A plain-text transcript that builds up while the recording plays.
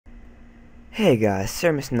Hey guys,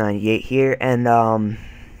 Sermus98 here, and I'm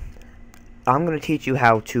going to teach you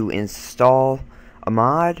how to install a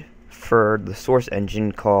mod for the Source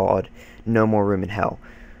engine called No More Room in Hell.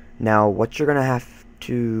 Now, what you're going to have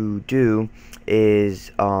to do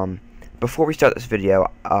is, before we start this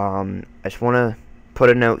video, I just want to put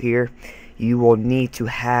a note here. You will need to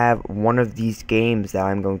have one of these games that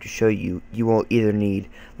I'm going to show you. You will either need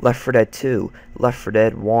Left 4 Dead 2, Left 4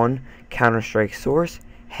 Dead 1, Counter-Strike Source,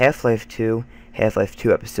 Half-Life 2, Half-Life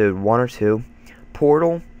 2 Episode 1 or 2,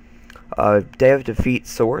 Portal, Day of Defeat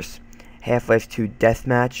Source, Half-Life 2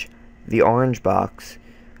 Deathmatch, The Orange Box,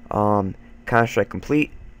 Counter-Strike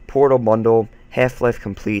Complete, Portal Bundle, Half-Life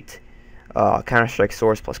Complete, Counter-Strike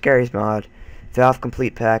Source plus Gary's Mod, Valve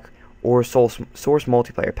Complete Pack, or Source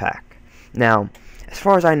Multiplayer Pack. Now, as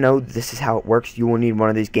far as I know, this is how it works. You will need one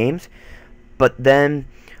of these games, but then,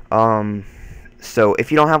 so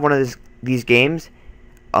if you don't have one of these games,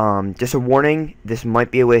 just a warning, this might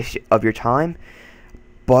be a waste of your time,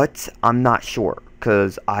 but I'm not sure,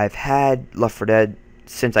 because I've had Left 4 Dead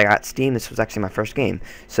since I got Steam. This was actually my first game,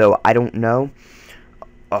 so I don't know.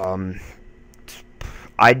 I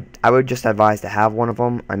would just advise to have one of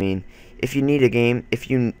them. I mean, if you need a game, if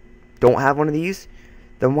you don't have one of these,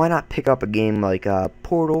 then why not pick up a game like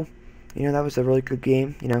Portal? You know, that was a really good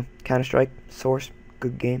game. You know, Counter-Strike Source,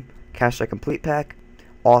 good game. Counter-Strike Complete Pack,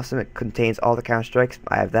 awesome. It contains all the Counter-Strikes.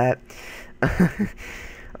 I have that.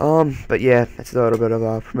 But yeah, it's a little bit of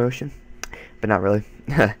a promotion, but not really.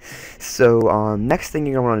 So next thing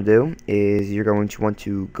you're going to want to do is you're going to want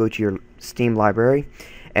to go to your Steam library,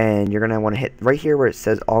 and you're going to want to hit right here where it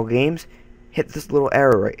says all games. Hit this little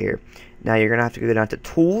arrow right here. Now you're going to have to go down to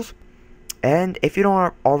Tools, and if you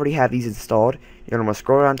don't already have these installed, you're going to want to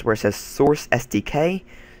scroll down to where it says Source SDK,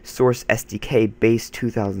 Source SDK Base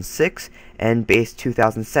 2006, and Base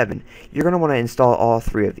 2007. You're going to want to install all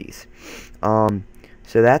three of these.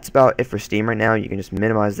 So that's about it for Steam right now. You can just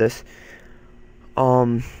minimize this.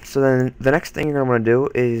 So then the next thing you're going to want to do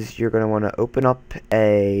is you're going to want to open up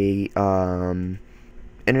a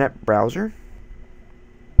internet browser.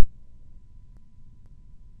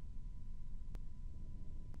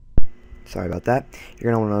 Sorry about that.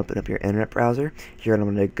 You're going to want to open up your internet browser. You're going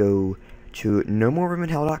to want to go to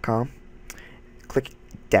nomoreroominhell.com. Click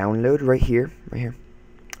download right here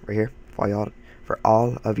for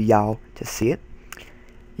all of y'all to see it.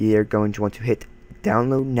 You're going to want to hit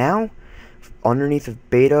download now underneath of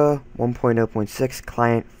beta 1.06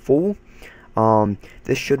 client full.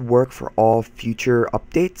 This should work for all future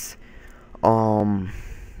updates.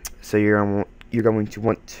 So you're going to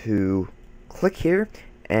want to click here,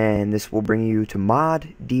 and this will bring you to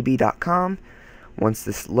moddb.com. Once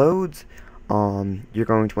this loads, you're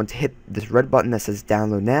going to want to hit this red button that says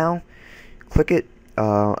download now. Click it,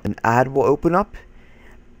 an ad will open up,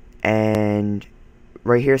 and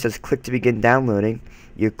right here it says click to begin downloading.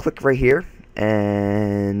 You click right here,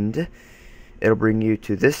 and it'll bring you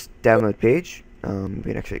to this download page.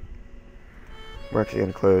 We're actually going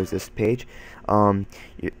to close this page. And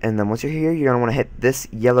then once you're here, you're going to want to hit this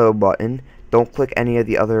yellow button. Don't click any of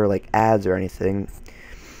the other like ads or anything.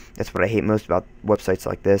 That's what I hate most about websites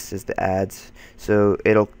like this, is the ads. So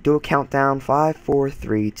it'll do a countdown, 5, 4,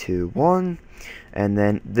 3, 2, 1, and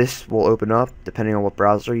then this will open up depending on what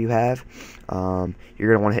browser you have. You're going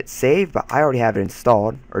to want to hit save, but I already have it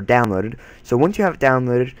installed or downloaded. So once you have it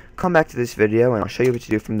downloaded, come back to this video and I'll show you what to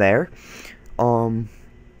do from there. Now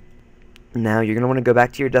you're going to want to go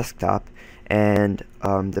back to your desktop, and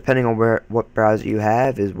depending on what browser you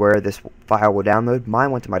have is where this file will download.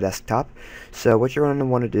 Mine went to my desktop, so what you're going to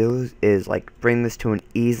want to do is like bring this to an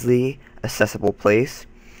easily accessible place.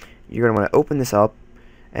 You're going to want to open this up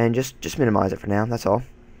and just minimize it for now. That's all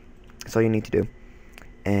you need to do.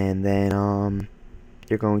 And then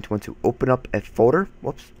you're going to want to open up a folder.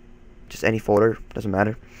 Whoops, just any folder, doesn't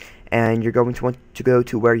matter. And you're going to want to go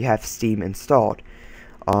to where you have Steam installed.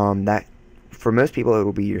 That for most people it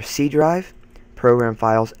will be your C drive, program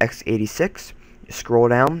files x86. You scroll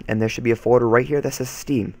down and there should be a folder right here that says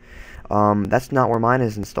Steam. That's not where mine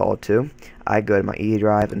is installed to. I go to my E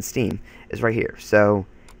drive, and Steam is right here. So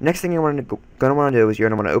next thing you're going to want to do is you're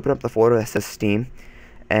going to want to open up the folder that says Steam,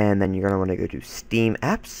 and then you're going to want to go to Steam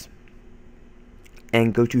Apps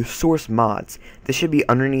and go to Source Mods. This should be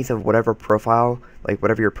underneath of whatever profile, like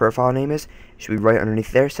whatever your profile name is. It should be right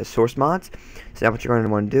underneath there. It says Source Mods. So now what you're going to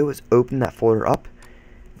want to do is open that folder up,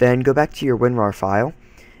 then go back to your WinRAR file,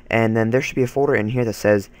 and then there should be a folder in here that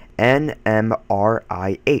says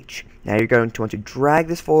nmrih. Now you're going to want to drag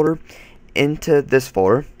this folder into this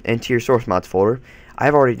folder, into your Source Mods folder.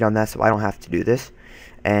 I've already done that, so I don't have to do this.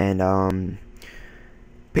 And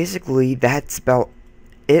basically that's about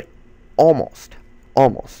it almost.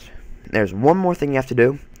 There's one more thing you have to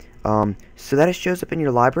do. So that it shows up in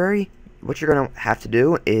your library, what you're gonna have to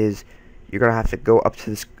do is you're gonna have to go up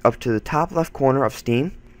to the top left corner of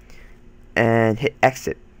Steam and hit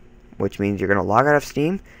exit, which means you're gonna log out of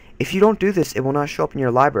Steam. If you don't do this, it will not show up in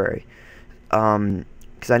your library.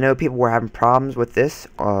 Because I know people were having problems with this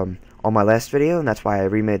on my last video, and that's why I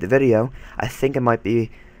remade the video. I think it might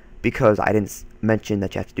be because I didn't mention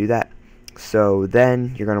that you have to do that. So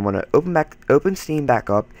then you're gonna want to open Steam back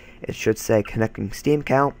up. It should say connecting Steam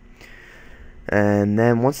account, and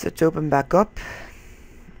then once it's opened back up,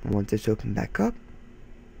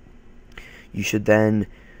 you should then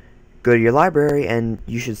go to your library, and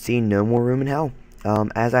you should see No More Room in Hell.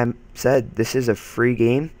 As I said, this is a free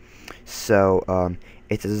game, so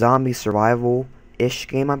it's a zombie survival-ish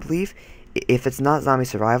game, I believe. If it's not zombie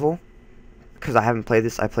survival, because I haven't played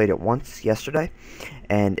this, I played it once yesterday,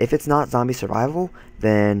 and if it's not zombie survival,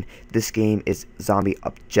 then this game is zombie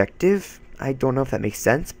objective. I don't know if that makes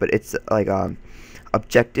sense, but it's like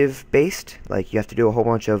objective based. Like you have to do a whole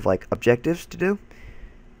bunch of like objectives to do,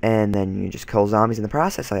 and then you just kill zombies in the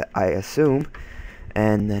process, I assume.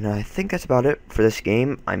 And then I think that's about it for this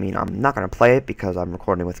game. I mean, I'm not gonna play it because I'm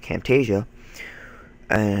recording with Camtasia,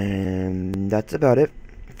 and that's about it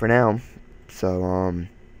for now. So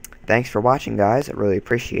thanks for watching, guys. I really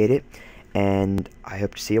appreciate it, and I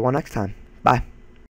hope to see you all next time. Bye.